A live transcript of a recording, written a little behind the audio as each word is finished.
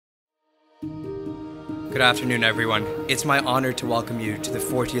Good afternoon, everyone. It's my honor to welcome you to the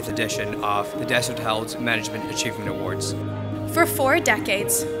 40th edition of the Desautels Management Achievement Awards. For 4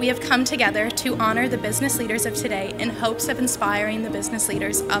 decades, we have come together to honor the business leaders of today in hopes of inspiring the business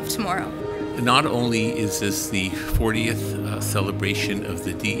leaders of tomorrow. Not only is this the 40th celebration of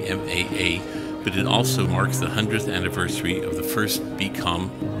the DMAA, but it also marks the 100th anniversary of the first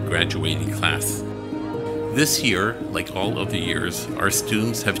BCom graduating class. This year, like all other years, our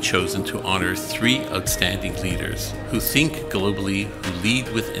students have chosen to honor 3 outstanding leaders who think globally, who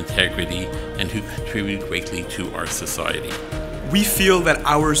lead with integrity, and who contribute greatly to our society. We feel that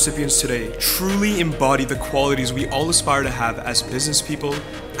our recipients today truly embody the qualities we all aspire to have as business people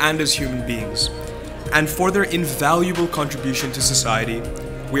and as human beings. And for their invaluable contribution to society,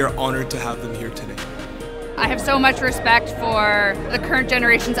 we are honored to have them here today. I have so much respect for the current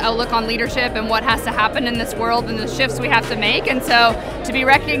generation's outlook on leadership and what has to happen in this world and the shifts we have to make. And so to be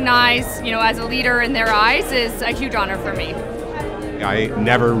recognized, as a leader in their eyes is a huge honor for me. I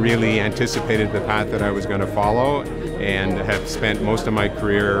never really anticipated the path that I was going to follow and have spent most of my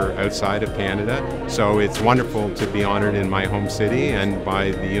career outside of Canada. So it's wonderful to be honored in my home city and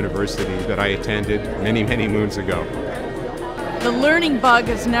by the university that I attended many, many moons ago. The learning bug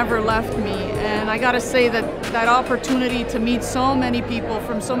has never left me, and I gotta say that opportunity to meet so many people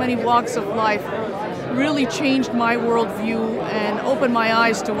from so many walks of life really changed my worldview and opened my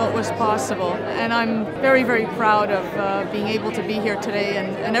eyes to what was possible. And I'm very, very proud of being able to be here today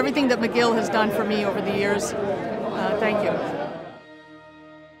and everything that McGill has done for me over the years. Thank you.